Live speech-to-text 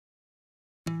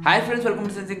Hi friends, welcome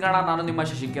to sense ಇನ್ ಕನ್ನಡ. ನಾನು ನಿಮ್ಮ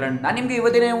ಕಿರಣ್. ನಾನು ನಿಮಗೆ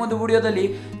ಇವತ್ತಿನ ಒಂದು ವಿಡಿಯೋದಲ್ಲಿ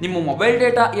ನಿಮ್ಮ ಮೊಬೈಲ್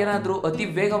ಡೇಟಾ ಏನಾದರೂ ಅತಿ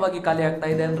ವೇಗವಾಗಿ ಖಾಲಿ ಆಗ್ತಾ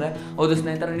ಇದೆ ಅಂದರೆ, ಹೌದು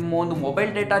ಸ್ನೇಹಿತರೆ, ನಿಮ್ಮ ಒಂದು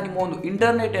ಮೊಬೈಲ್ ಡೇಟಾ, ನಿಮ್ಮ ಒಂದು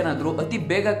ಇಂಟರ್ನೆಟ್ ಏನಾದರೂ ಅತಿ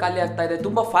ಬೇಗ ಖಾಲಿ ಆಗ್ತಾ ಇದೆ,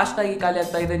 ತುಂಬ ಫಾಸ್ಟಾಗಿ ಖಾಲಿ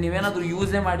ಆಗ್ತಾ ಇದೆ. ನೀವೇನಾದರೂ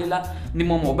ಯೂಸೇ ಮಾಡಿಲ್ಲ,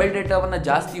 ನಿಮ್ಮ ಮೊಬೈಲ್ ಡೇಟಾವನ್ನು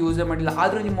ಜಾಸ್ತಿ ಯೂಸೇ ಮಾಡಿಲ್ಲ,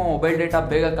 ಆದರೂ ನಿಮ್ಮ ಮೊಬೈಲ್ ಡೇಟಾ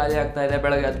ಬೇಗ ಖಾಲಿ ಆಗ್ತಾ ಇದೆ.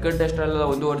 ಬೆಳಗ್ಗೆ 10 ಗಂಟೆ ಅಷ್ಟರಲ್ಲೆಲ್ಲ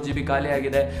 1.5 GB ಖಾಲಿ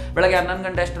ಆಗಿದೆ, ಬೆಳಗ್ಗೆ 11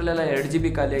 ಗಂಟೆ ಅಷ್ಟರಲ್ಲೆಲ್ಲ 2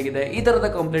 GB ಖಾಲಿ ಆಗಿದೆ. ಈ ಥರದ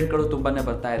ಕಂಪ್ಲೇಂಟ್ಗಳು ತುಂಬಾ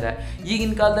ಬರ್ತಾ ಇದೆ.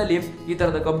 ಈಗಿನ ಕಾಲದಲ್ಲಿ ಈ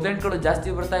ಥರದ ಕಂಪ್ಲೇಂಟ್ಗಳು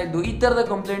ಜಾಸ್ತಿ ಬರ್ತಾ ಇದ್ದು, ಈ ಥರದ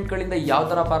ಕಂಪ್ಲೇಂಟ್ಗಳಿಂದ ಯಾವ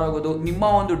ಥರ ಪಾರಾಗೋದು, ನಿಮ್ಮ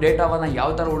ಒಂದು ಡೇಟಾವನ್ನು ಯಾವ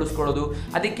ಥರ ಉಳಿಸ್ಕೊಳ್ಳೋದು,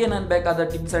 ಅದಕ್ಕೆ ನಾನು ಬೇಕಾದ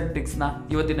ಟಿಪ್ಸ್ ಆ್ಯಂಡ್ ಟ್ರಿಕ್ಸ್ನ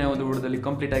ಇವತ್ತಿನ ಒಂದು ವಿಡಿಯೋದಲ್ಲಿ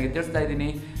ಕಂಪ್ಲೀಟ್ ಆಗಿ ತಿಳಿಸ್ತಾ ಇದ್ದೀನಿ.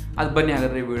 ಅದು ಬನ್ನಿ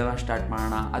ಹಾಗಾದರೆ ಈ ವಿಡಿಯೋನ ಸ್ಟಾರ್ಟ್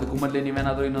ಮಾಡೋಣ. ಅದಕ್ಕೂ ಮೊದಲೇ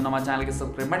ನೀವೇನಾದರೂ ಇನ್ನು ನಮ್ಮ ಚಾನಲ್ಗೆ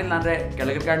ಸಬ್ಸ್ಕ್ರೈಬ್ ಮಾಡಿಲ್ಲ ಅಂದರೆ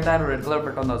ಕೆಳಗೆ ಕಾಣ್ತಾ ಇರೋ ರೆಡ್ ಕಲರ್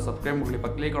ಬಟನ್ ಸಬ್ಸ್ಕ್ರೈಬ್ ಮಾಡಿ,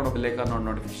 ಪಕ್ಕದಲ್ಲಿ ಕಾಣೋ ಬೆಲ್ ಐಕಾನ್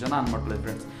ನೋಟಿಫಿಕೇಶನ್ ಆನ್ ಮಾಡ್ಕೊಳ್ಳಿ.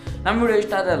 ಫ್ರೆಂಡ್ಸ್, ನಮ್ಮ ವಿಡಿಯೋ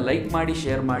ಇಷ್ಟ ಆದರೆ ಲೈಕ್ ಮಾಡಿ,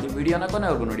 ಶೇರ್ ಮಾಡಿ, ವಿಡಿಯೋನ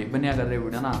ಕೊನೆವರೆಗೂ ನೋಡಿ. ಬನ್ನಿ ಹಾಗಾದರೆ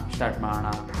ವಿಡಿಯೋನ ಸ್ಟಾರ್ಟ್ ಮಾಡೋಣ.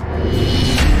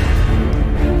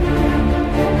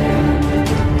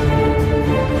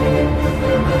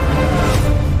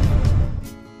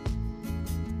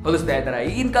 ಹೋಲಿಸ್ತಾ ಇದ್ದಾರೆ.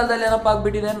 ಈಗಿನ ಕಾಲದಲ್ಲಿ ಏನಪ್ಪ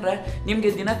ಆಗ್ಬಿಟ್ಟಿದೆ ಅಂದರೆ, ನಿಮಗೆ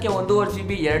ದಿನಕ್ಕೆ 1.5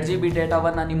 GB 2 GB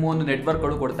ಡೇಟಾವನ್ನು ನಿಮ್ಮ ಒಂದು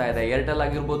ನೆಟ್ವರ್ಕ್ಗಳು ಕೊಡ್ತಾ ಇದೆ. ಏರ್ಟೆಲ್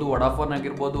ಆಗಿರ್ಬೋದು, ವೊಡಾಫೋನ್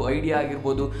ಆಗಿರ್ಬೋದು, ಐಡಿಯಾ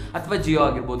ಆಗಿರ್ಬೋದು, ಅಥವಾ ಜಿಯೋ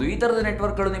ಆಗಿರ್ಬೋದು. ಈ ಥರದ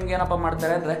ನೆಟ್ವರ್ಕ್ಗಳು ನಿಮ್ಗೆ ಏನಪ್ಪ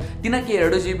ಮಾಡ್ತಾರೆ ಅಂದರೆ, ದಿನಕ್ಕೆ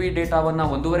 2 GB ಡೇಟಾವನ್ನು,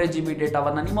 1.5 GB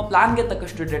ಡೇಟಾವನ್ನು ನಿಮ್ಮ ಪ್ಲಾನ್ಗೆ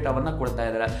ತಕ್ಕಷ್ಟು ಡೇಟಾವನ್ನು ಕೊಡ್ತಾ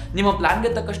ಇದ್ದಾರೆ. ನಿಮ್ಮ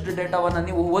ಪ್ಲಾನ್ಗೆ ತಕ್ಕಷ್ಟು ಡೇಟಾವನ್ನು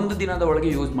ನೀವು ಒಂದು ದಿನದ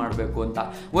ಒಳಗೆ ಯೂಸ್ ಮಾಡಬೇಕು ಅಂತ.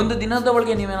 ಒಂದು ದಿನದ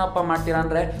ಒಳಗೆ ನೀವೇನಪ್ಪ ಮಾಡ್ತೀರಾ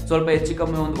ಅಂದರೆ, ಸ್ವಲ್ಪ ಹೆಚ್ಚು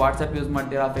ಕಮ್ಮಿ ಒಂದು ವಾಟ್ಸಪ್ ಯೂಸ್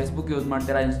ಮಾಡ್ತೀರಾ, ಫೇಸ್ಬುಕ್ ಯೂಸ್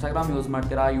ಮಾಡ್ತೀರಾ, ಇನ್ಸ್ಟಾಗ್ರಾಮ್ ಯೂಸ್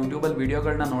ಮಾಡ್ತೀರಾ, ಯೂಟ್ಯೂಬಲ್ಲಿ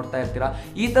ವೀಡಿಯೋಗಳನ್ನ ನೋಡ್ತಾ ಇರ್ತೀರಾ.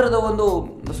 ಈ ಥರದ ಒಂದು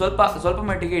ಸ್ವಲ್ಪ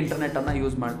ಮಟ್ಟಿಗೆ ಇಂಟರ್ನೆಟನ್ನು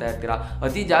ಯೂಸ್ ಮಾಡ್ತಾ ಇರ್ತೀರಾ.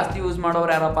 ಅತಿ ಜಾಸ್ತಿ ಯೂಸ್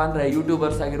ಮಾಡೋರು ಯಾರಪ್ಪ ಅಂದರೆ,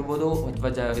 ಯೂಟ್ಯೂಬರ್ಸ್ ಆಗಿರ್ಬೋದು, ಅಥವಾ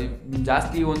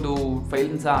ಜಾಸ್ತಿ ಒಂದು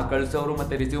ಫೈಲ್ಸ್ ಕಳಿಸೋರು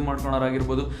ಮತ್ತು ರಿಸೀವ್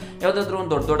ಮಾಡ್ಕೊಳೋರಾಗಿರ್ಬೋದು, ಯಾವುದಾದ್ರೂ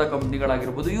ಒಂದು ದೊಡ್ಡ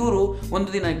ಕಂಪ್ನಿಗಳಾಗಿರ್ಬೋದು. ಇವರು ಒಂದು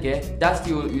ದಿನಕ್ಕೆ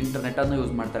ಜಾಸ್ತಿ ಇಂಟರ್ನೆಟನ್ನು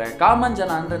ಯೂಸ್ ಮಾಡ್ತಾರೆ. ಕಾಮನ್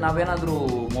ಜನ ಅಂದರೆ, ನಾವೇನಾದರೂ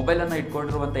ಮೊಬೈಲನ್ನು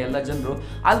ಇಟ್ಕೊಂಡಿರುವಂಥ ಎಲ್ಲ ಜನರು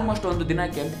ಆಲ್ಮೋಸ್ಟ್ ಒಂದು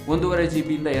ದಿನಕ್ಕೆ 1.5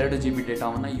 GB ಇಂದ 2 GB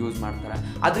ಡೇಟಾವನ್ನು ಯೂಸ್ ಮಾಡ್ತಾರೆ.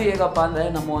 ಅದು ಹೇಗಪ್ಪ ಅಂದರೆ,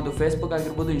 ನಮ್ಮ ಒಂದು ಫೇಸ್ಬುಕ್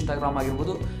ಆಗಿರ್ಬೋದು, ಇನ್ಸ್ಟಾಗ್ರಾಮ್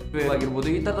ಆಗಿರ್ಬೋದು,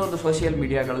 ಈ ಥರದ ಒಂದು ಸೋಷಿಯಲ್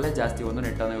ಮೀಡಿಯಾಗಳಲ್ಲೇ ಜಾಸ್ತಿ ಒಂದು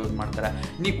ನೆಟ್ಟನ್ನು ಯೂಸ್ ಮಾಡ್ತಾರೆ.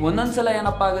 ನೀವು ಒಂದೊಂದ್ಸಲ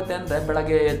ಏನಪ್ಪ ಆಗುತ್ತೆ ಅಂದರೆ,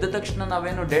 ಬೆಳಗ್ಗೆ ಎದ್ದ ತಕ್ಷಣ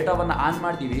ನಾವೇನು ಡೇಟಾವನ್ನು ಆನ್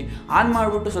ಮಾಡ್ತೀವಿ, ಆನ್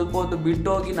ಮಾಡಿಬಿಟ್ಟು ಸ್ವಲ್ಪ ಹೊತ್ತು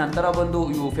ಬಿಟ್ಟೋಗಿ ನಂತರ ಬಂದು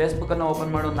ಇವು ಫೇಸ್ಬುಕ್ಕನ್ನು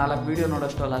ಓಪನ್ ಮಾಡೋ 4 ವೀಡಿಯೋ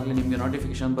ನೋಡೋಷ್ಟಲ್ಲಾಗಲಿ ನಿಮಗೆ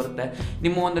ನೋಟಿಫಿಕೇಶನ್ ಬರುತ್ತೆ,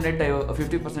 ನಿಮ್ಮ ಒಂದು ನೆಟ್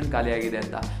 50% ಖಾಲಿ ಆಗಿದೆ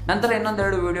ಅಂತ. ನಂತರ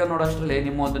ಇನ್ನೊಂದೆರಡು ವೀಡಿಯೋ ನೋಡೋಷ್ಟರಲ್ಲಿ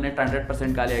ನಿಮ್ಮ ಒಂದು ನೆಟ್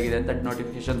 100% ಖಾಲಿ ಆಗಿದೆ ಅಂತ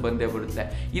ನೋಟಿಫಿಕೇಶನ್ ಬಂದೇ ಬರುತ್ತೆ.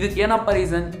 ಇದಕ್ಕೆ ಏನಪ್ಪ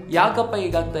ರೀಸನ್, ಯಾಕಪ್ಪ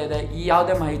ಹೀಗಾಗ್ತಾ ಇದೆ? ಈ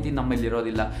ಯಾವುದೇ ಮಾಹಿತಿ ನಮ್ಮಲ್ಲಿ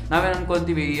ಇರೋದಿಲ್ಲ. ನಾವೇನು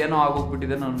ಅನ್ಕೊಂತೀವಿ, ಏನೋ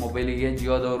ಆಗೋಗ್ಬಿಟ್ಟಿದೆ ನನ್ನ ಮೊಬೈಲಿಗೆ,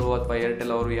 ಜಿಯೋದವರು ಅಥವಾ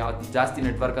ಏರ್ಟೆಲ್ ಅವರು ಜಾಸ್ತಿ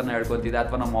ನೆಟ್ವರ್ಕನ್ನು ಹೇಳ್ಕೊತಿದೆ,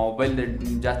 ಅಥವಾ ನಮ್ಮ ಮೊಬೈಲ್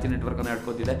ಜಾಸ್ತಿ ನೆಟ್ವರ್ಕನ್ನು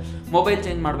ಹೇಳ್ಕೊತಿದೆ, ಮೊಬೈಲ್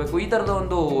ಚೇಂಜ್ ಮಾಡಬೇಕು. ಈ ಥರದ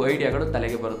ಒಂದು ಐಡಿಯಾಗಳು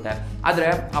ತಲೆಗೆ ಬರುತ್ತೆ. ಆದರೆ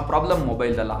ಆ ಪ್ರಾಬ್ಲಮ್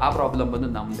ಮೊಬೈಲ್ದಲ್ಲ, ಆ ಪ್ರಾಬ್ಲಮ್ ಬಂದು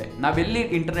ನಮ್ಮದೇ. ನಾವೆಲ್ಲಿ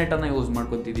ಇಂಟರ್ನೆಟನ್ನು ಯೂಸ್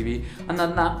ಮಾಡ್ಕೊತಿದ್ದೀವಿ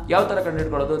ಅನ್ನೋದನ್ನ ಯಾವ ಥರ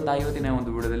ಕಂಡುಹಿಡ್ಕೊಳ್ಳೋದು ಅಂತ ಇವತ್ತಿನ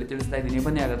ಒಂದು ವಿಡಿಯೋದಲ್ಲಿ ತಿಳಿಸ್ತಾ ಇದ್ದೀನಿ.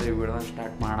 ಬನ್ನಿ ಹಾಗಾದರೆ ಈ ವಿಡಿಯೋನ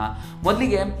ಸ್ಟಾರ್ಟ್ ಮಾಡೋಣ.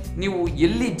 ಮೊದಲಿಗೆ ನೀವು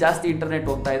ಎಲ್ಲಿ ಜಾಸ್ತಿ ಇಂಟರ್ನೆಟ್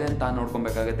ಹೋಗ್ತಾ ಇದೆ ಅಂತ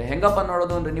ನೋಡ್ಕೊಬೇಕಾಗುತ್ತೆ. ಹೆಂಗಪ್ಪ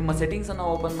ನೋಡೋದು ಅಂದರೆ, ನಿಮ್ಮ ಸೆಟ್ಟಿಂಗ್ಸನ್ನು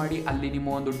ಓಪನ್ ಮಾಡಿ, ಅಲ್ಲಿ ನಿಮ್ಮ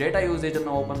ಒಂದು ಡೇಟಾ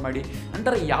ಯೂಸೇಜನ್ನು ಓಪನ್ ಮಾಡಿ,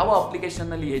 ನಂತರ ಯಾವ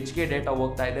ಅಪ್ಲಿಕೇಶನ್ನಲ್ಲಿ ಹೆಚ್ಚಿಗೆ ಡೇಟಾ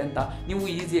ಹೋಗ್ತಾ ಇದೆ ಅಂತ ನೀವು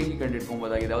ಈಸಿಯಾಗಿ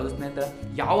ಕಂಡುಹಿಡ್ಕೊಬೋದಾಗಿದೆ. ಹೌದು ಸ್ನೇಹಿತರೆ,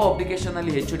 ಯಾವ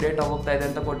ಅಪ್ಲಿಕೇಶನಲ್ಲಿ ಹೆಚ್ಚು ಡೇಟಾ ಹೋಗ್ತಾ ಇದೆ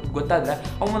ಅಂತ ಗೊತ್ತಾದರೆ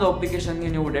ಆ ಒಂದು ಅಪ್ಲಿಕೇಶನ್ಗೆ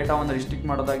ನೀವು ಡೇಟಾವನ್ನು ರಿಸ್ಟ್ರಿಕ್ಟ್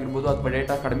ಮಾಡೋದಾಗಿರ್ಬೋದು, ಅಥವಾ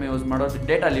ಡೇಟಾ ಕಡಿಮೆ ಯೂಸ್ ಮಾಡೋದು,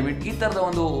 ಡೇಟಾ ಲಿಮಿಟ್, ಈ ಥರದ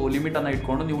ಒಂದು ಲಿಮಿಟನ್ನು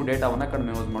ಇಟ್ಕೊಂಡು ನೀವು ಡೇಟಾವನ್ನು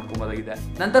ಕಡಿಮೆ ಯೂಸ್ ಮಾಡ್ಕೊಬೋದಾಗಿದೆ.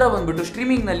 ನಂತರ ಬಂದ್ಬಿಟ್ಟು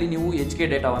ಸ್ಟ್ರೀಮಿಂಗ್ನಲ್ಲಿ ನೀವು ಹೆಚ್ಚಿಗೆ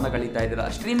ಡೇಟಾವನ್ನು ಕಳೀತಾ ಇದ್ದೀರಾ.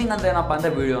 ಸ್ಟ್ರೀಮಿಂಗ್ ಅಂದರೆ ಏನಪ್ಪ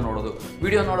ಅಂದರೆ, ವಿಡಿಯೋ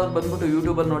ನೋಡೋದು ಬಂದ್ಬಿಟ್ಟು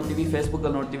ಯೂಟ್ಯೂಬಲ್ಲಿ ನೋಡ್ತೀವಿ,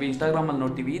 ಫೇಸ್ಬುಕ್ಕಲ್ಲಿ ನೋಡ್ತೀವಿ, ಇನ್ಸ್ಟಾಗ್ರಾಮಲ್ಲಿ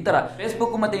ನೋಡ್ತೀವಿ. ಈ ಥರ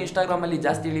ಫೇಸ್ಬುಕ್ ಮತ್ತು ಇನ್ಸ್ಟಾಗ್ರಾಮಲ್ಲಿ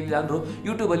ಜಾಸ್ತಿ ಇಳಿಲ್ಲ ಅಂದರೂ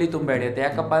ಯೂಟ್ಯೂಬಲ್ಲಿ ತುಂಬ ಹಿಡಿಯುತ್ತೆ.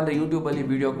 ಯಾಕಪ್ಪ ಅಂದರೆ, ಯೂಟ್ಯೂಬಲ್ಲಿ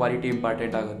ವಿಡಿಯೋ ಕ್ವಾಲಿಟಿ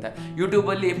ಇಂಪಾರ್ಟೆಂಟ್ ಆಗುತ್ತೆ.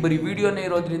 ಯೂಟ್ಯೂಬಲ್ಲಿ ಬರೀ ವಿಡಿಯೋನೇ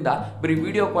ಇರೋದ್ರಿಂದ ಬರೀ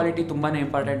ವಿಡಿಯೋ ಕ್ವಾಲಿಟಿ ತುಂಬಾ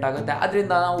ಇಂಪಾರ್ಟೆಂಟ್ ಆಗುತ್ತೆ.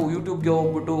 ಅದರಿಂದ ನಾವು ಯೂಟ್ಯೂಬ್ಗೆ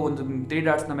ಹೋಗ್ಬಿಟ್ಟು ಒಂದು 3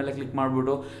 ಡಾಟ್ಸ್ನ ಮೇಲೆ ಕ್ಲಿಕ್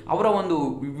ಮಾಡಿಬಿಟ್ಟು ಅವರ ಒಂದು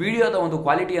ವಿಡಿಯೋದ ಒಂದು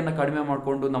ಕ್ವಾಲಿಟಿಯನ್ನು ಕಡಿಮೆ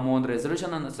ಮಾಡಿಕೊಂಡು, ನಮ್ಮ ಒಂದು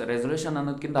ರೆಸೊಲ್ಯೂಷನ್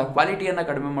ಅನ್ನೋದಕ್ಕಿಂತ ಕ್ವಾಲಿಟಿಯನ್ನು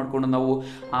ಕಡಿಮೆ ಮಾಡಿಕೊಂಡು, ನಾವು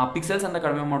ಪಿಕ್ಸೆಲ್ಸನ್ನು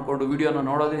ಕಡಿಮೆ ಮಾಡಿಕೊಂಡು ವಿಡಿಯೋನ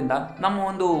ನೋಡೋದ್ರಿಂದ ನಮ್ಮ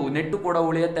ಒಂದು ನೆಟ್ಟು ಕೂಡ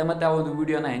ಉಳಿಯುತ್ತೆ, ಮತ್ತು ಆ ಒಂದು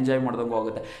ವಿಡಿಯೋನ ಎಂಜಾಯ್ ಮಾಡ್ದಂಗೂ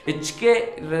ಆಗುತ್ತೆ. HK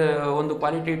ಒಂದು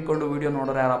ಕ್ವಾಲಿಟಿ ಇಟ್ಕೊಂಡು ವಿಡಿಯೋ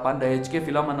ನೋಡೋರು ಯಾರಪ್ಪ ಅಂದರೆ, HK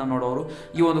ಫಿಲಮನ್ನು ನೋಡೋರು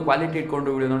ಈ ಒಂದು ಕ್ವಾಲಿಟಿ ಇಟ್ಕೊಂಡು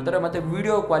ವಿಡಿಯೋ ನೋಡ್ತಾರೆ, ಮತ್ತು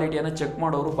ವಿಡಿಯೋ ಕ್ವಾಲಿಟಿಯನ್ನು ಚೆಕ್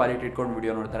ಮಾಡೋರು ಕ್ವಾಲಿಟಿ ಇಟ್ಕೊಂಡು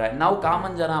ವಿಡಿಯೋ ನೋಡ್ತಾರೆ. ನಾವು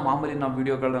ಕಾಮನ್ ಜನ ಮಾಮೂಲಿ ನಾವು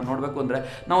ವಿಡಿಯೋಗಳನ್ನ ನೋಡಬೇಕು ಅಂದರೆ,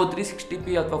 ನಾವು 360p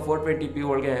ಅಥವಾ 420p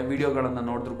ಒಳಗೆ ವಿಡಿಯೋಗಳನ್ನು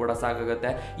ನೋಡಿದ್ರೂ ಕೂಡ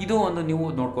ಸಾಕಾಗುತ್ತೆ. ಇದು ಒಂದು ನೀವು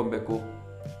ನೋಡ್ಕೊಬೇಕು.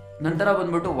 ನಂತರ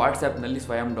ಬಂದ್ಬಿಟ್ಟು ವಾಟ್ಸಪ್ನಲ್ಲಿ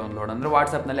ಸ್ವಯಂ ಡೌನ್ಲೋಡ್, ಅಂದರೆ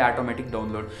ವಾಟ್ಸಪ್ನಲ್ಲಿ ಆಟೋಮೆಟಿಕ್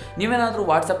ಡೌನ್ಲೋಡ್. ನೀವೇನಾದರೂ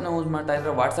ವಾಟ್ಸಪ್ನ ಯೂಸ್ ಮಾಡ್ತಾ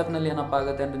ಇದ್ದರೆ, ವಾಟ್ಸಪ್ನಲ್ಲಿ ಏನಪ್ಪ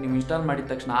ಆಗುತ್ತೆ ಅಂದರೆ, ನೀವು ಇನ್ಸ್ಟಾಲ್ ಮಾಡಿದ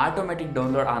ತಕ್ಷಣ ಆಟೋಮೆಟಿಕ್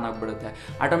ಡೌನ್ಲೋಡ್ ಆನ್ ಆಗಿಬಿಡುತ್ತೆ.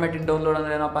 ಆಟೋಮೆಟಿಕ್ ಡೌನ್ಲೋಡ್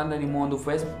ಅಂದರೆ ಏನಪ್ಪ ಅಂದರೆ, ನಿಮ್ಮ ಒಂದು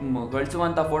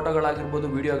ಕಳಿಸುವಂಥ ಫೋಟೋಗಳಾಗಿರ್ಬೋದು,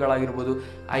 ವೀಡಿಯೋಗಳಾಗಿರ್ಬೋದು,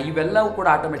 ಇವೆಲ್ಲವೂ ಕೂಡ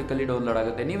ಆಟೋಮೆಟಿಕಲಿ ಡೌನ್ಲೋಡ್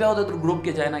ಆಗುತ್ತೆ. ನೀವು ಯಾವುದಾದ್ರೂ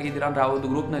ಗ್ರೂಪ್ಗೆ ಜಾಯ್ನ್ ಆಗಿದ್ದೀರಾ ಅಂದರೆ, ಆ ಒಂದು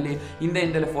ಗ್ರೂಪ್ನಲ್ಲಿ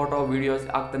ಹಿಂದೆಲೇ ಫೋಟೋ ವೀಡಿಯೋಸ್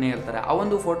ಆಗ್ತಾನೆ ಇರ್ತಾರೆ. ಆ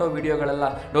ಒಂದು ಫೋಟೋ ವೀಡಿಯೋಗಳೆಲ್ಲ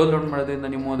ಡೌನ್ಲೋಡ್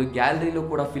ಮಾಡೋದ್ರಿಂದ ನಿಮ್ಮ ಒಂದು ಗ್ಯಾಲರಿಲೂ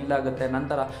ಕೂಡ ಫಿಲ್ ಆಗುತ್ತೆ.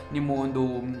 ನಂತರ ನಿಮ್ಮ ಒಂದು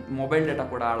ಮೊಬೈಲ್ ಡೇಟಾ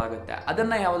ಕೂಡ ಹಾಳಾಗುತ್ತೆ.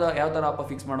 ಅದನ್ನು ಯಾವ ಥರ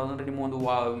ಫಿಕ್ಸ್ ಮಾಡೋದು ಮಾಡೋದಂದರೆ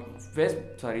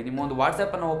ನಿಮ್ಮ ಒಂದು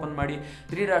ವಾಟ್ಸಪ್ಪನ್ನು ಓಪನ್ ಮಾಡಿ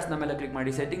 3 ಡಾಟ್ಸ್ನ ಮೇಲೆ ಕ್ಲಿಕ್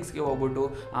ಮಾಡಿ ಸೆಟ್ಟಿಂಗ್ಸ್ಗೆ ಹೋಗ್ಬಿಟ್ಟು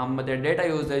ಮತ್ತು ಡೇಟಾ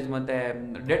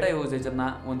ಯೂಸೇಜನ್ನು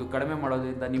ಒಂದು ಕಡಿಮೆ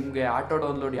ಮಾಡೋದ್ರಿಂದ ನಿಮಗೆ ಆಟೋ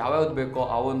ಡೌನ್ಲೋಡ್ ಯಾವ್ಯಾವ್ದು ಬೇಕೋ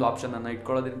ಆ ಒಂದು ಆಪ್ಷನನ್ನು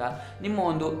ಇಟ್ಕೊಳ್ಳೋದ್ರಿಂದ ನಿಮ್ಮ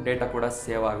ಒಂದು ಡೇಟಾ ಕೂಡ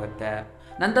ಸೇವ್ ಆಗುತ್ತೆ.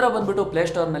 ನಂತರ ಬಂದ್ಬಿಟ್ಟು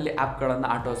ಪ್ಲೇಸ್ಟೋರ್ನಲ್ಲಿ ಆ್ಯಪ್ಗಳನ್ನು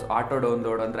ಆಟೋ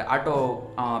ಡೌನ್ಲೋಡ್ ಅಂದರೆ ಆಟೋ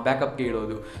ಬ್ಯಾಕಪ್ಗೆ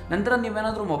ಇಡೋದು. ನಂತರ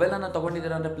ನೀವೇನಾದರೂ ಮೊಬೈಲನ್ನು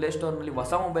ತೊಗೊಂಡಿದ್ದೀರಾ ಅಂದರೆ ಪ್ಲೇಸ್ಟೋರ್ನಲ್ಲಿ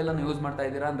ಹೊಸ ಮೊಬೈಲನ್ನು ಯೂಸ್ ಮಾಡ್ತಾ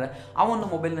ಇದ್ದೀರಾ ಅಂದರೆ ಆ ಒಂದು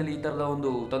ಮೊಬೈಲ್ನಲ್ಲಿ ಈ ಥರದ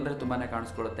ಒಂದು ತೊಂದರೆ ತುಂಬಾ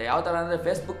ಕಾಣಿಸ್ಕೊಳ್ಳುತ್ತೆ. ಯಾವ ಥರ ಅಂದರೆ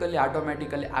ಫೇಸ್ಬುಕ್ಕಲ್ಲಿ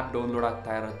ಆಟೋಮೆಟಿಕಲಿ ಆ್ಯಪ್ ಡೌನ್ಲೋಡ್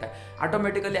ಆಗ್ತಾ ಇರುತ್ತೆ.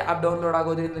 ಆಟೋಮೆಟಿಕಲಿ ಆ್ಯಪ್ ಡೌನ್ಲೋಡ್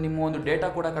ಆಗೋದ್ರಿಂದ ನಿಮ್ಮ ಒಂದು ಡೇಟಾ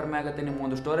ಕೂಡ ಕಡಿಮೆ ಆಗುತ್ತೆ, ನಿಮ್ಮ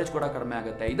ಒಂದು ಸ್ಟೋರೇಜ್ ಕೂಡ ಕಡಿಮೆ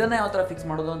ಆಗುತ್ತೆ. ಇದನ್ನೇ ಯಾವ ಥರ ಫಿಕ್ಸ್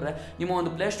ಮಾಡೋದು ಅಂದರೆ ನಿಮ್ಮ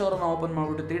ಒಂದು ಪ್ಲೇಸ್ಟೋರನ್ನು ಓಪನ್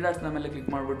ಮಾಡಿಬಿಟ್ಟು 3 ಡಾಟ್ಸ್ನ ಮೇಲೆ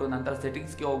ಕ್ಲಿಕ್ ಮಾಡಿಬಿಟ್ಟು ನಂತರ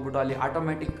ಸೆಟ್ಟಿಂಗ್ಸ್ಗೆ ಹೋಗ್ಬಿಟ್ಟು ಅಲ್ಲಿ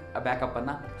ಆಟೋಮೆಟಿಕ್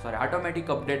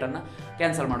ಅಪ್ಡೇಟನ್ನು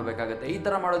ಕ್ಯಾನ್ಸಲ್ ಮಾಡಬೇಕಾಗುತ್ತೆ. ಈ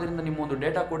ಥರ ಮಾಡೋದ್ರಿಂದ ನಿಮ್ಮ ಒಂದು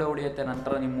ಡೇಟಾ ಕೂಡ ಉಳಿಯುತ್ತೆ,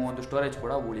 ನಂತರ ನಿಮ್ಮ ಒಂದು ಸ್ಟೋರೇಜ್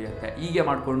ಕೂಡ ಉಳಿಯುತ್ತೆ. ಹೀಗೆ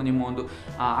ಮಾಡಿಕೊಂಡು ನಿಮ್ಮ ಒಂದು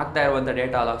ಆಗ್ತಾ ಇರುವಂಥ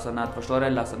ಡೇಟಾ ಲಾಸನ್ನು ಅಥವಾ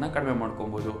ಸ್ಟೋರೇಜ್ ಲಾಸನ್ನು ಕಡಿಮೆ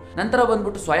ಮಾಡ್ಕೊಬೋದು. ನಂತರ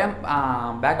ಬಂದ್ಬಿಟ್ಟು ಸ್ವಯಂ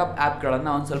ಬ್ಯಾಕಪ್ ಆ್ಯಪ್ಗಳನ್ನು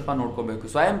ಒಂದು ಸ್ವಲ್ಪ ನೋಡ್ಕೋಬೇಕು.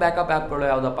 ಸ್ವಯಂ ಬ್ಯಾಕಪ್ ಆ್ಯಪ್ಗಳು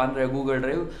ಯಾವುದಪ್ಪ ಅಂದರೆ Google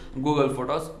drive, Google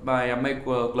photos, MI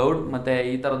cloud ಮತ್ತು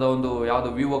ಈ ಥರದ ಒಂದು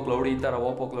ಯಾವುದು ವಿವೋ ಕ್ಲೌಡ್, ಈ ಥರ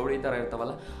ಓಪೋ ಕ್ಲೌಡ್ ಈ ಥರ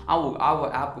ಇರ್ತಾವಲ್ಲ ಆ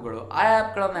ಆ್ಯಪ್ಗಳು. ಆ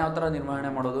ಆ್ಯಪ್ಗಳನ್ನು ಯಾವ ಥರ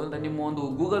ನಿರ್ವಹಣೆ ಮಾಡೋದು ಅಂದರೆ ನಿಮ್ಮ ಒಂದು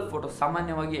ಗೂಗಲ್ ಫೋಟೋಸ್,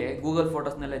 ಸಾಮಾನ್ಯವಾಗಿ ಗೂಗಲ್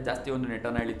ಫೋಟೋಸ್ನಲ್ಲೇ ಜಾಸ್ತಿ ಒಂದು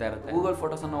ನೆಟ್ಟನ್ನು ಎಳಿತಾ ಇರುತ್ತೆ. ಗೂಗಲ್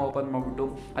ಫೋಟೋಸನ್ನು ಓಪನ್ ಮಾಡಿಬಿಟ್ಟು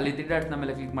ಅಲ್ಲಿ 3 ಡಾಟ್ಸ್ನ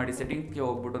ಮೇಲೆ ಕ್ಲಿಕ್ ಮಾಡಿ ಸೆಟ್ಟಿಂಗ್ಸ್ಗೆ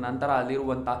ಹೋಗ್ಬಿಟ್ಟು ನಂತರ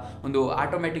ಅಲ್ಲಿರುವಂಥ ಒಂದು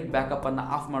ಆಟೋಮೆಟಿಕ್ ಬ್ಯಾಕಪ್ಪನ್ನು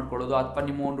ಆಫ್ ಮಾಡ್ಕೊಳ್ಳೋದು, ಅಥವಾ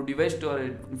ನಿಮ್ಮ ಒಂದು ಡಿವೈಸ್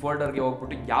ಫೋಲ್ಡರ್ಗೆ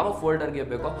ಹೋಗ್ಬಿಟ್ಟು ಯಾವ ಫೋಲ್ಡರ್ಗೆ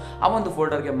ಬೇಕೋ ಆ ಒಂದು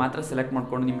ಫೋಲ್ಡರ್ಗೆ ಮಾತ್ರ ಸೆಲೆಕ್ಟ್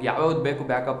ಮಾಡ್ಕೊಂಡು ನಿಮ್ಗೆ ಯಾವ್ಯಾವ್ದು ಬೇಕು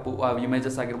ಬ್ಯಾಕಪ್ಪು,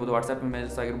 ಇಮೇಜಸ್ ಆಗಿರ್ಬೋದು, ವಾಟ್ಸಪ್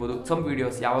ಇಮೇಜಸ್ ಆಗಿರ್ಬೋದು,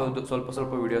 ವೀಡಿಯೋಸ್ ಯಾವ್ದು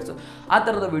ಸ್ವಲ್ಪ ವೀಡಿಯೋಸ್ ಆ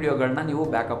ಥರದ ವೀಡಿಯೋಗಳನ್ನ ನೀವು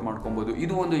ಬ್ಯಾಕಪ್ ಮಾಡ್ಕೊಬೋದು.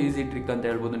 ಇದು ಒಂದು ಈಸಿ ಟ್ರಿಕ್ ಅಂತ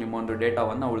ಹೇಳ್ಬೋದು ನಿಮ್ಮ ಒಂದು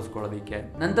ಡೇಟಾವನ್ನು ಉಳಿಸ್ಕೊಳ್ಳೋದಕ್ಕೆ.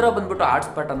 ನಂತರ ಬಂದ್ಬಿಟ್ಟು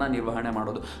ಹಾಟ್ಸ್ಪಾಟನ್ನು ನಿರ್ವಹಣೆ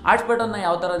ಮಾಡೋದು. ಹಾಟ್ಸ್ಪಾಟನ್ನು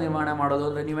ಯಾವ ಥರ ನಿರ್ವಹಣೆ ಮಾಡೋದು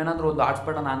ಅಂದರೆ ನೀವೇನಾದರೂ ಒಂದು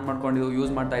ಹಾಟ್ಸ್ಪಾಟನ್ನು ಆನ್ ಮಾಡ್ಕೊಂಡು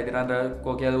ಯೂಸ್ ಮಾಡ್ತಾ ಇದ್ದೀರಾ ಅಂದರೆ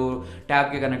ಕೆಲವು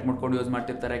ಟ್ಯಾಬ್ಗೆ ಕನೆಕ್ಟ್ ಮಾಡ್ಕೊಂಡು ಯೂಸ್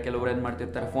ಮಾಡ್ತಿರ್ತಾರೆ, ಕೆಲವರು ಏನು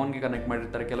ಮಾಡ್ತಿರ್ತಾರೆ ಫೋನ್ಗೆ ಕನೆಕ್ಟ್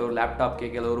ಮಾಡಿರ್ತಾರೆ, ಕೆಲವರು ಲ್ಯಾಪ್ಟಾಪ್ಗೆ,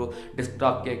 ಕೆಲವರು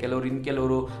ಡೆಸ್ಕ್ಟಾಪ್ಗೆ,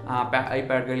 ಕೆಲವರು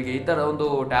ಐಪ್ಯಾಡ್ಗಳಿಗೆ, ಈ ಥರ ಒಂದು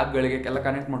ಟ್ಯಾಬ್ಗಳಿಗೆ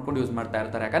ಕನೆಕ್ಟ್ ಮಾಡ್ಕೊಂಡು ಯೂಸ್ ಮಾಡ್ತಾ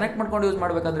ಇರ್ತಾರೆ. ಕನೆಕ್ಟ್ ಮಾಡ್ಕೊಂಡು ಯೂಸ್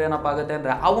ಮಾಡಬೇಕಾದ್ರೆ ಏನಪ್ಪ ಆಗುತ್ತೆ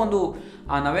ಅಂದರೆ ಆ ಒಂದು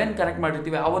ನಾವೇನು ಕನೆಕ್ಟ್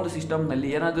ಮಾಡಿರ್ತೀವಿ ಆ ಒಂದು ಸಿಸ್ಟಮ್ನಲ್ಲಿ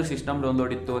ಏನಾದರೂ ಸಿಸ್ಟಮ್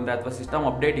ಡೌನ್ಲೋಡ್ ಇತ್ತು ಅಂದರೆ ಅಥವಾ ಸಿಸ್ಟಮ್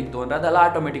ಅಪ್ಡೇಟ್ ಇತ್ತು ಅಂದರೆ ಅದೆಲ್ಲ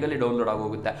ಆಟೋಮೆಟಿಕಲಿ ಡೌನ್ಲೋಡ್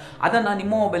ಆಗೋಗುತ್ತೆ. ಅದನ್ನು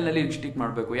ನಿಮ್ಮ ಮೊಬೈಲ್ನಲ್ಲಿ ರಿಸ್ಟ್ರಿಕ್ಟ್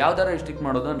ಮಾಡಬೇಕು. ಯಾವ ಥರ ರಿಸ್ಟ್ರಿಕ್ಟ್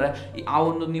ಮಾಡೋದು ಅಂದರೆ ಆ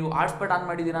ಒಂದು ನೀವು ಹಾಟ್ಸ್ಪಾಟ್ ಆನ್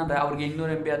ಮಾಡಿದ್ದೀರಾ ಅಂದರೆ ಅವ್ರಿಗೆ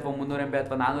 200 MB ಅಥವಾ 300 MB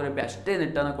ಅಥವಾ 400 MB ಅಷ್ಟೇ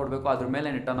ನೆಟ್ಟನ್ನು ಕೊಡಬೇಕು, ಅದ್ರ ಮೇಲೆ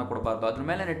ನೆಟ್ಟನ್ನು ಕೊಡಬಾರ್ದು. ಅದ್ರ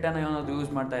ಮೇಲೆ ನೆಟ್ಟನ್ನು ಏನಾದರೂ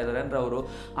ಯೂಸ್ ಮಾಡ್ತಾ ಇದ್ದಾರೆ ಅಂದರೆ ಅವರು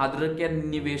ಅದಕ್ಕೆ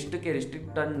ನೀವು ಎಷ್ಟಕ್ಕೆ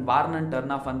restrict and Born and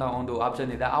turn off ಅಂತ ಒಂದು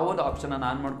ಆಪ್ಷನ್ ಇದೆ. ಆ ಒಂದು ಆಪ್ಷನನ್ನು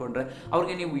ಆನ್ ಮಾಡಿಕೊಂಡ್ರೆ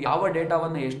ಅವ್ರಿಗೆ ನೀವು ಯಾವ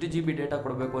ಡೇಟಾವನ್ನು ಎಷ್ಟು GB ಡೇಟಾ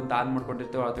ಕೊಡಬೇಕು ಅಂತ ಆನ್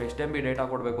ಮಾಡ್ಕೊಂಡಿರ್ತೀರೋ ಅಥವಾ ಎಷ್ಟು MB ಡೇಟಾ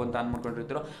ಕೊಡಬೇಕು ಅಂತ ಆನ್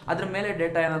ಮಾಡ್ಕೊಂಡಿರ್ತೀರೋ ಅದ್ರ ಮೇಲೆ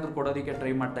ಡೇಟಾ ಏನಾದರೂ ಕೊಡೋದಕ್ಕೆ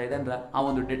ಟ್ರೈ ಮಾಡ್ತಾ ಇದೆ ಅಂದರೆ ಆ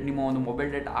ಒಂದು ನಿಮ್ಮ ಒಂದು ಮೊಬೈಲ್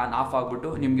ಡೇಟಾ ಆನ್ ಆಫ್ ಆಗಿಬಿಟ್ಟು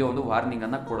ನಿಮಗೆ ಒಂದು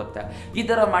ವಾರ್ನಿಂಗನ್ನು ಕೊಡುತ್ತೆ. ಈ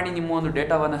ಥರ ಮಾಡಿ ನಿಮ್ಮ ಒಂದು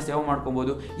ಡೇಟಾವನ್ನು ಸೇವ್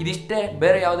ಮಾಡ್ಕೊಬೋದು. ಇದಿಷ್ಟೇ,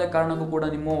 ಬೇರೆ ಯಾವುದೇ ಕಾರಣಕ್ಕೂ ಕೂಡ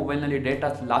ನಿಮ್ಮ ಮೊಬೈಲ್ನಲ್ಲಿ ಡೇಟಾ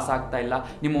ಲಾಸ್ ಆಗ್ತಾ ಇಲ್ಲ.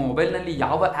 ನಿಮ್ಮ ಮೊಬೈಲ್ನಲ್ಲಿ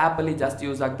ಯಾವ ಆ್ಯಪಲ್ಲಿ ಜಾಸ್ತಿ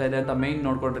ಯೂಸ್ ಆಗ್ತಾ ಇದೆ ಅಂತ ಮೇಯ್ನ್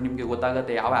ನೋಡಿಕೊಂಡ್ರೆ ನಿಮಗೆ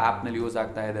ಗೊತ್ತಾಗುತ್ತೆ ಯಾವ ಆ್ಯಪ್ನಲ್ಲಿ ಯೂಸ್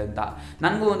ಆಗ್ತಾ ಇದೆ ಅಂತ.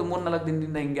 ನನಗೂ ಒಂದು 3-4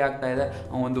 ದಿನದಿಂದ ಹಿಂಗೆ ಆಗ್ತಾ ಇದೆ,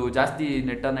 ಒಂದು ಜಾಸ್ತಿ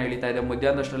ನೆಟ್ಟನ್ನು ಎಳಿತಾ ಇದೆ.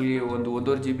 ಮಧ್ಯಾಹ್ನದಷ್ಟರಲ್ಲಿ ಒಂದು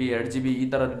 1.5 GB 2 GB ಈ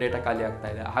ಥರದ ಡೇಟಾ ಖಾಲಿ ಆಗ್ತಾ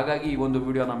ಇದೆ. ಹಾಗಾಗಿ ಈ ಒಂದು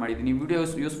ವಿಡಿಯೋನ ಮಾಡಿದ್ದೀನಿ. ವಿಡಿಯೋ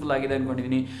ಯೂಸ್ಫುಲ್ ಆಗಿದೆ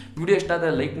ಅಂದ್ಕೊಂಡಿದ್ದೀನಿ. ವಿಡಿಯೋ ಇಷ್ಟ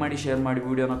ಆದರೆ ಲೈಕ್ ಮಾಡಿ, ಶೇರ್ ಮಾಡಿ.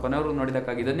 ವಿಡಿಯೋನ ಕೊನೆವರೆಗೂ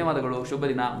ನೋಡಿದ್ದಕ್ಕಾಗಿ ಧನ್ಯವಾದಗಳು. ಶುಭ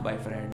ದಿನ. By friend.